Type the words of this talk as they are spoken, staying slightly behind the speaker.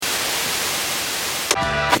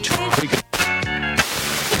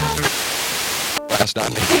Last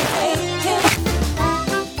night.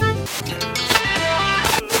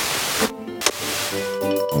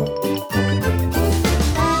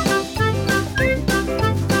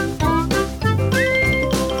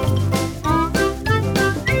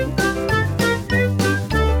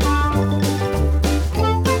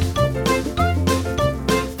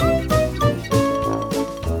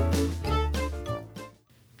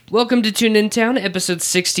 Welcome to Tune In Town, episode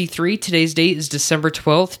 63. Today's date is December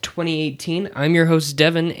 12th, 2018. I'm your host,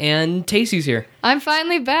 Devin, and Tacey's here. I'm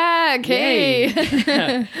finally back.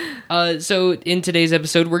 Hey. So in today's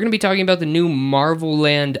episode, we're going to be talking about the new Marvel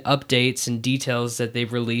Land updates and details that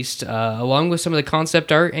they've released, along with some of the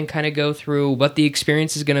concept art, and kind of go through what the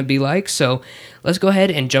experience is going to be like. So let's go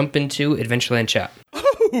ahead and jump into Adventureland Chat.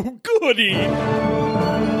 Oh, goody!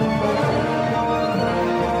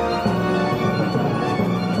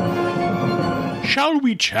 Shall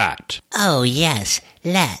we chat? Oh, yes,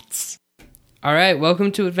 let's. All right,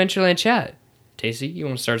 welcome to Adventureland Chat. Tacey, you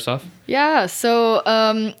want to start us off? Yeah, so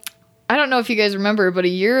I don't know if you guys remember, but a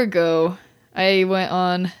year ago, I went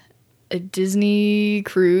on a Disney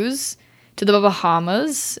cruise to the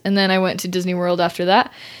Bahamas, and then I went to Disney World after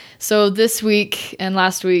that. So this week and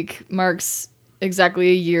last week marks exactly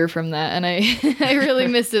a year from that, and I really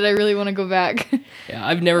missed it. I really want to go back. Yeah,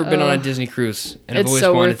 I've never been on a Disney cruise, and I've It's always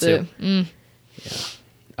so wanted worth to. it. Mm.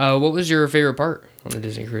 What was your favorite part on the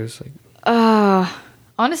Disney cruise?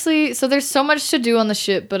 Honestly, so there's so much to do on the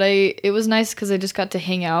ship, but it was nice because I just got to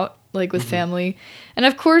hang out with family, and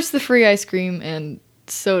of course the free ice cream and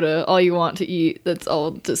soda, all you want to eat. That's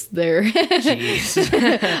all just there.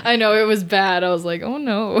 Jeez. I know it was bad. I was like, oh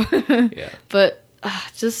no. Yeah. But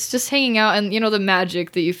just hanging out and the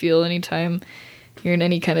magic that you feel anytime you're in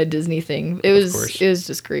any kind of Disney thing. It was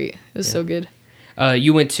just great. It was so good.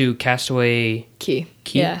 You went to Castaway Key.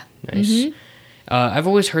 Key? Yeah. Nice. Mm-hmm. I've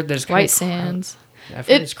always heard that it's kind White of Sands. I've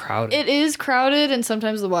heard it's crowded. It is crowded, and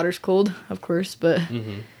sometimes the water's cold, of course. But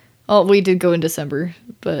we did go in December,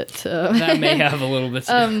 but that may have a little bit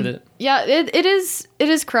to do with it. Yeah, it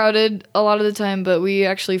is crowded a lot of the time, but we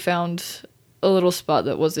actually found a little spot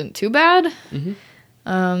that wasn't too bad.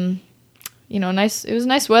 Nice. It was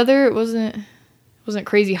nice weather. It wasn't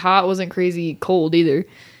crazy hot. It wasn't crazy cold either.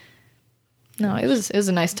 No, it was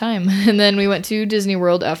a nice time. And then we went to Disney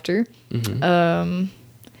World after. I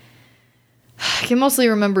can mostly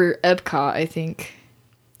remember Epcot, I think.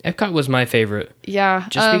 Epcot was my favorite. Yeah.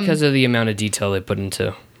 Just because of the amount of detail they put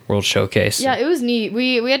into World Showcase. Yeah, it was neat.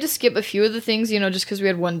 We had to skip a few of the things, just because we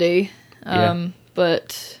had one day.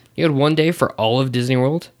 But you had one day for all of Disney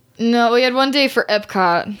World? No, we had one day for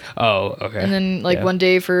Epcot. Oh, okay. And then one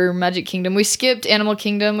day for Magic Kingdom. We skipped Animal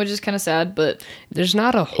Kingdom, which is kind of sad, but there's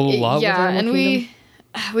not a whole lot with Animal Kingdom.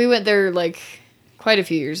 we went there quite a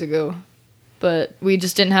few years ago, but we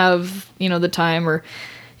just didn't have, the time or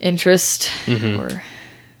interest or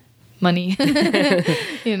money,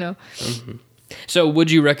 So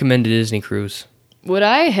would you recommend a Disney cruise? Would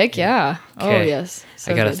I? Heck yeah. Okay. Oh, yes.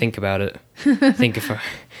 So I got to good. think about it. think if I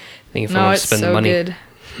want to spend the money. Good.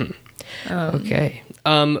 Okay.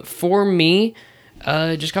 For me,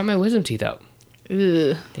 just got my wisdom teeth out.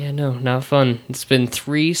 Ugh. Yeah, no, not fun. It's been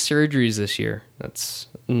 3 surgeries this year. That's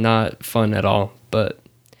not fun at all, but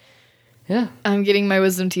yeah. I'm getting my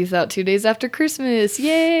wisdom teeth out 2 days after Christmas.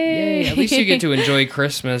 Yay! At least you get to enjoy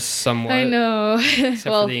Christmas somewhat. I know. Except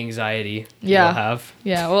for the anxiety you'll have.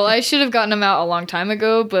 Yeah, well, I should have gotten them out a long time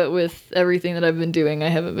ago, but with everything that I've been doing, I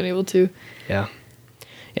haven't been able to. Yeah.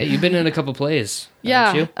 Yeah, you've been in a couple plays,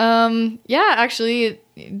 yeah. haven't you? Yeah, actually,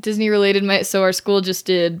 Disney related. So our school just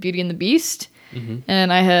did Beauty and the Beast,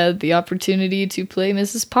 and I had the opportunity to play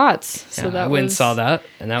Mrs. Potts. So I went and saw that,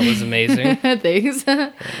 and that was amazing. Thanks.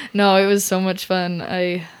 No, it was so much fun.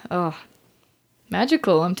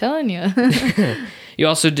 Magical, I'm telling you. You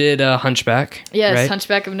also did Hunchback. Yes, right?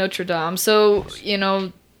 Hunchback of Notre Dame. So,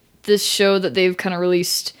 this show that they've kind of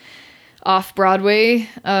released off Broadway,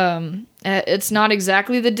 it's not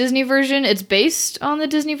exactly the Disney version. It's based on the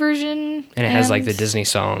Disney version. And it has the Disney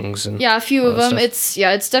songs. And yeah, a few of them. Stuff.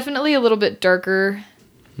 It's definitely a little bit darker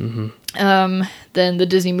than the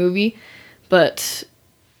Disney movie. But,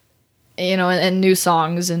 and new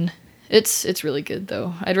songs. And it's really good,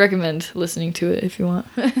 though. I'd recommend listening to it if you want.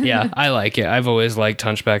 Yeah, I like it. I've always liked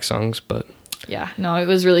Hunchback songs, but... Yeah, no, it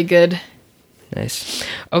was really good. Nice.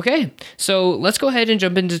 Okay, so let's go ahead and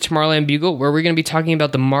jump into Tomorrowland Bugle, where we're going to be talking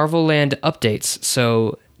about the Marvel Land updates.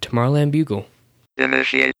 So, Tomorrowland Bugle.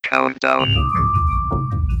 Initiate countdown.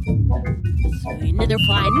 Another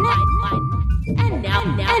fine.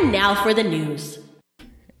 And now for the news.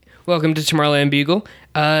 Welcome to Tomorrowland Bugle.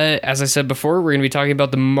 As I said before, we're going to be talking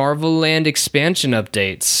about the Marvel Land expansion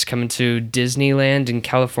updates coming to Disneyland in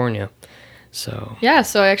California. So Yeah,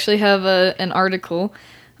 so I actually have an article.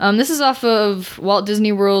 This is off of Walt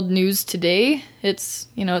Disney World News Today. It's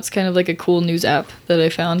kind of like a cool news app that I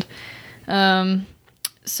found.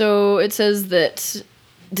 So it says that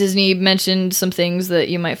Disney mentioned some things that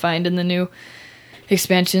you might find in the new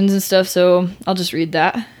expansions and stuff, so I'll just read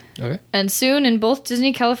that. okay. And soon, in both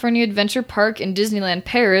Disney California Adventure Park and Disneyland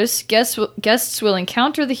Paris, guests will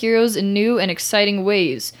encounter the heroes in new and exciting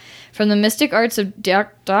ways. From the mystic arts of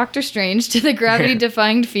Doctor Strange to the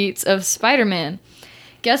gravity-defying feats of Spider-Man.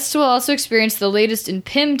 Guests will also experience the latest in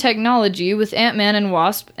PIM technology with Ant-Man and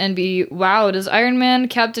Wasp and be wowed as Iron Man,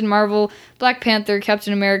 Captain Marvel, Black Panther,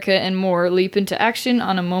 Captain America, and more leap into action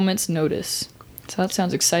on a moment's notice. So that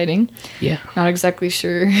sounds exciting. Yeah. Not exactly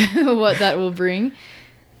sure what that will bring,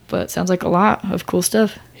 but it sounds like a lot of cool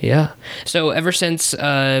stuff. Yeah. So ever since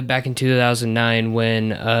back in 2009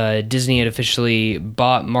 when Disney had officially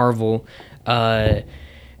bought Marvel,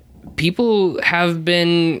 people have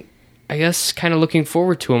been, I guess, kind of looking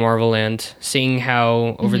forward to a Marvel Land, seeing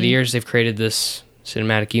how over the years they've created this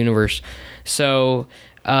cinematic universe. So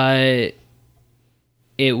it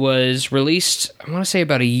was released, I want to say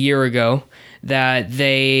about a year ago, that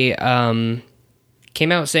they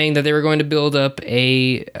came out saying that they were going to build up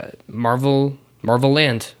a Marvel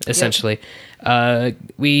Land, essentially.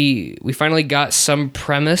 We finally got some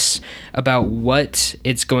premise about what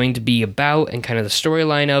it's going to be about and kind of the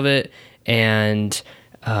storyline of it, and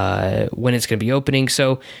when it's going to be opening.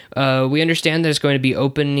 So we understand that it's going to be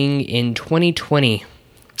opening in 2020.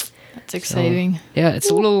 That's exciting. Yeah,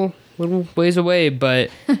 it's a little ways away,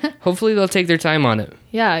 but hopefully they'll take their time on it.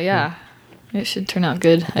 Yeah. It should turn out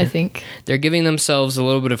good, I think. They're giving themselves a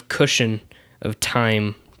little bit of cushion of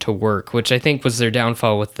time to work, which I think was their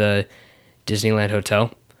downfall with the Disneyland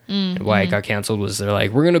Hotel. And why it got canceled was they're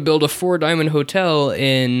like, we're going to build a 4-diamond hotel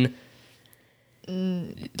in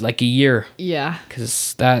like a year. Yeah.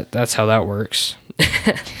 Because that's how that works.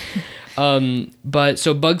 But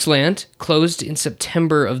so Bugs Land closed in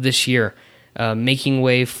September of this year, making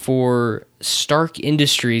way for Stark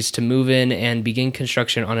Industries to move in and begin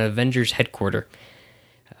construction on Avengers headquarters.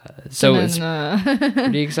 So it's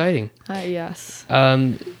pretty exciting. Yes.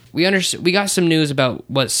 We got some news about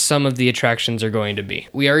what some of the attractions are going to be.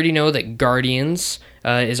 We already know that Guardians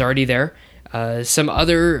is already there. Some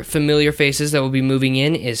other familiar faces that will be moving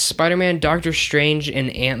in is Spider-Man, Doctor Strange, and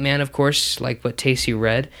Ant-Man, of course, like what Tacey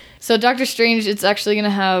read. So Doctor Strange, it's actually going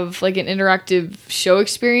to have like an interactive show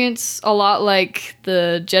experience, a lot like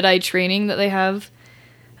the Jedi training that they have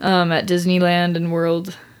at Disneyland and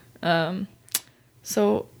World.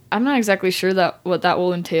 So I'm not exactly sure what that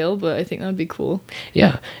will entail, but I think that would be cool.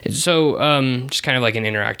 Yeah. So just kind of like an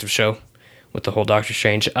interactive show with the whole Doctor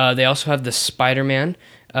Strange. They also have the Spider-Man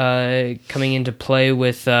coming into play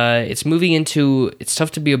with it's moving into It's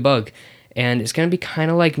Tough to Be a Bug, and it's going to be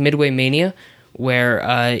kind of like Midway Mania,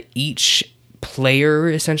 where each player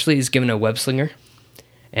essentially is given a web slinger,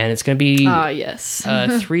 and it's going to be yes. a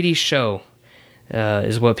 3D show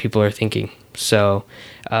is what people are thinking. So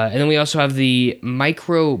and then we also have the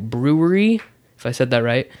Micro Brewery, if I said that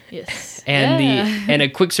right. Yes. And a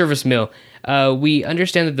quick service mill. We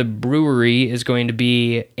understand that the brewery is going to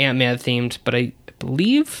be Ant-Man themed, but I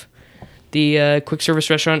believe the quick service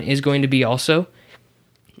restaurant is going to be also.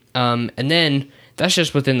 And then that's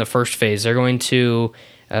just within the first phase. They're going to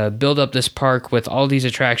build up this park with all these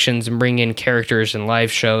attractions and bring in characters and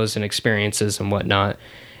live shows and experiences and whatnot.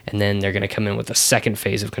 And then they're going to come in with the second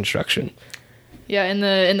phase of construction. Yeah,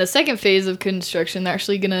 in the second phase of construction, they're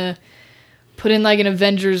actually gonna put in like an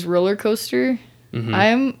Avengers roller coaster.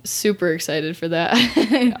 I'm super excited for that.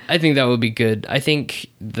 I think that would be good. I think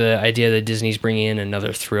the idea that Disney's bringing in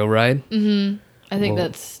another thrill ride. I think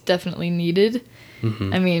that's definitely needed.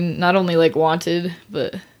 I mean, not only like wanted,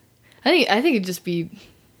 but I think it'd just be,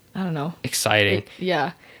 I don't know, Exciting.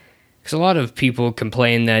 yeah. Because a lot of people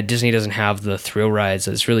complain that Disney doesn't have the thrill rides.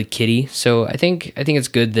 It's really kiddie. So I think it's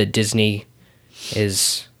good that Disney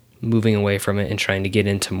is moving away from it and trying to get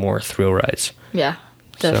into more thrill rides. Yeah,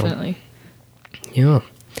 definitely. Yeah.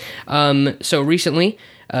 So recently,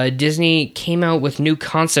 Disney came out with new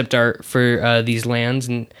concept art for these lands,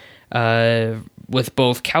 and with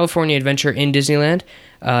both California Adventure in Disneyland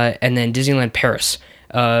and then Disneyland Paris.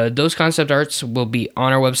 Those concept arts will be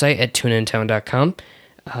on our website at tuneintown.com.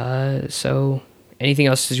 So anything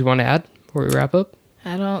else that you want to add before we wrap up?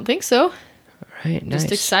 I don't think so. All right, nice.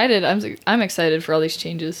 Just excited. I'm excited for all these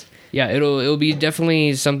changes. Yeah, it'll be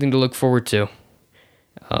definitely something to look forward to.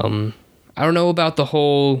 I don't know about the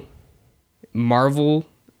whole Marvel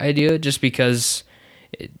idea, just because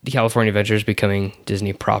the California Adventure is becoming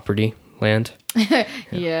Disney property land.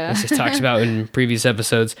 Yeah. As it talks about in previous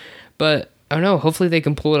episodes. But I don't know, hopefully they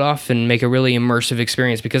can pull it off and make a really immersive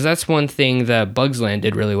experience, because that's one thing that Bugs Land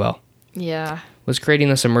did really well, Yeah. was creating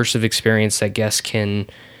this immersive experience that guests can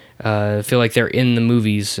feel like they're in the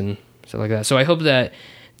movies and stuff like that. So I hope that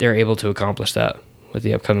they're able to accomplish that with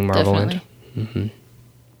the upcoming Marvel Land. Definitely.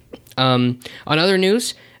 On other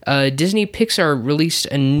news, Disney Pixar released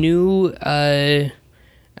a new, I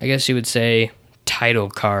guess you would say, title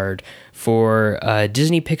card for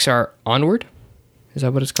Disney Pixar Onward. Is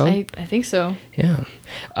that what it's called? I think so. Yeah.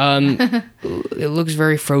 It looks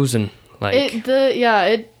very Frozen like.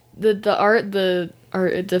 The art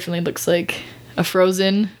it definitely looks like a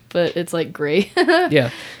Frozen, but it's like gray. Yeah.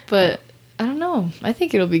 But I don't know. I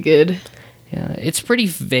think it'll be good. Yeah. It's pretty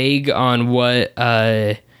vague on what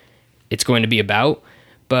it's going to be about.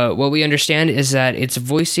 But what we understand is that it's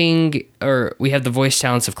voicing, or we have the voice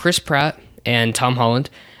talents of Chris Pratt and Tom Holland,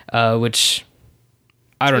 which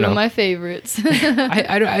I don't Two know. of my favorites.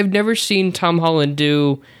 I've never seen Tom Holland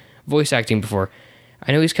do voice acting before.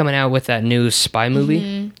 I know he's coming out with that new spy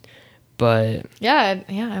movie, but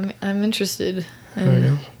I'm interested. I don't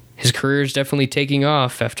know. His career is definitely taking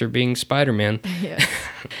off after being Spider-Man.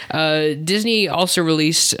 Yeah. Disney also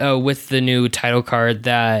released with the new title card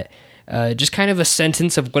that just kind of a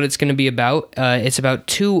sentence of what it's going to be about. It's about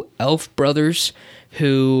two elf brothers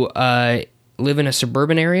who live in a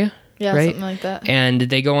suburban area. Yeah, right? something like that. And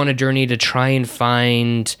they go on a journey to try and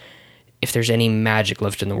find if there's any magic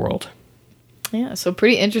left in the world. Yeah, so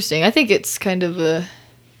pretty interesting. I think it's kind of a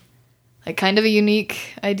unique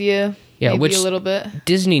idea. Yeah, maybe which a little bit.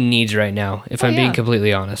 Disney needs right now, if I'm being yeah.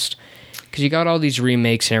 completely honest. Because you got all these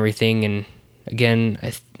remakes and everything, and again,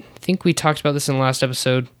 I think we talked about this in the last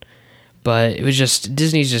episode, but it was just,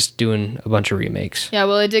 Disney's just doing a bunch of remakes. Yeah,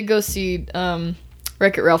 well, I did go see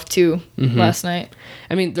Wreck-It Ralph 2 last night.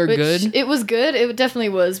 I mean, they're Which, good. It was good. It definitely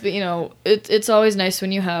was. But, it's always nice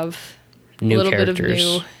when you have New a little characters. bit of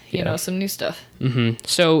new, Yeah. some new stuff.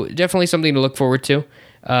 So definitely something to look forward to.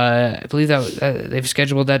 I believe that they've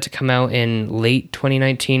scheduled that to come out in late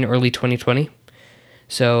 2019, early 2020.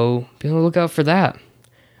 So be on the lookout for that.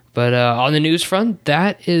 But on the news front,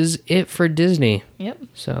 that is it for Disney. Yep.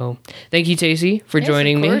 So thank you, Tacey, for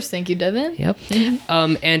joining Of me. course. Thank you, Devin. Yep.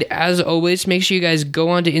 And as always, make sure you guys go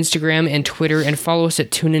on to Instagram and Twitter and follow us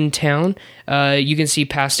at TuneInTown. You can see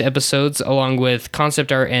past episodes along with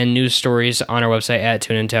concept art and news stories on our website at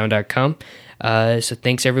tuneintown.com. So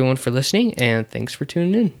thanks everyone for listening, and thanks for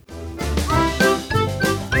tuning in.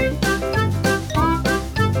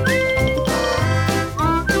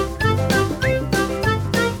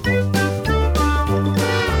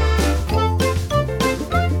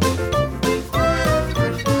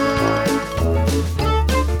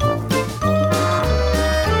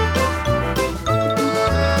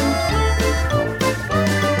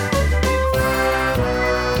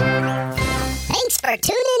 Thanks for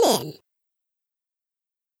tuning in.